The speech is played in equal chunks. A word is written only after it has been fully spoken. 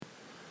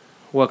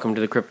Welcome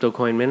to the Crypto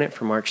Coin Minute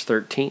for March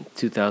 13th,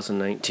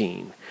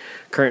 2019.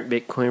 Current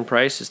Bitcoin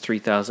price is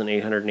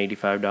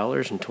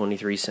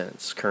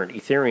 $3,885.23. Current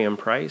Ethereum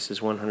price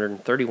is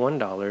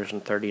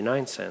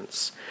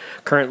 $131.39.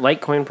 Current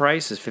Litecoin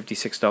price is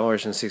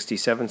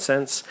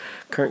 $56.67.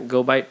 Current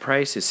GoByte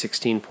price is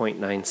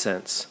 16.9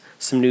 cents.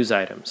 Some news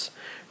items.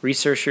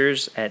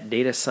 Researchers at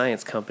data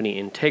science company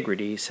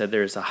Integrity said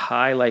there is a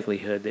high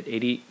likelihood that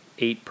 88%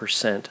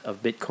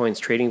 of Bitcoin's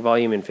trading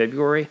volume in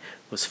February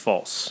was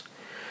false.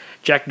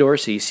 Jack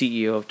Dorsey,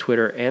 CEO of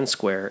Twitter and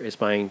Square, is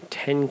buying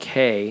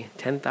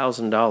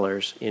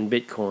 $10,000 in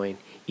Bitcoin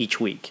each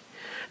week.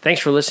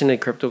 Thanks for listening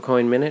to Crypto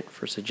Coin Minute.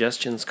 For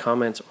suggestions,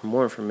 comments, or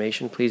more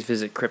information, please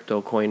visit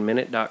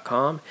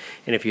CryptoCoinMinute.com.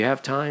 And if you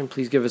have time,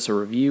 please give us a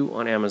review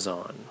on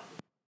Amazon.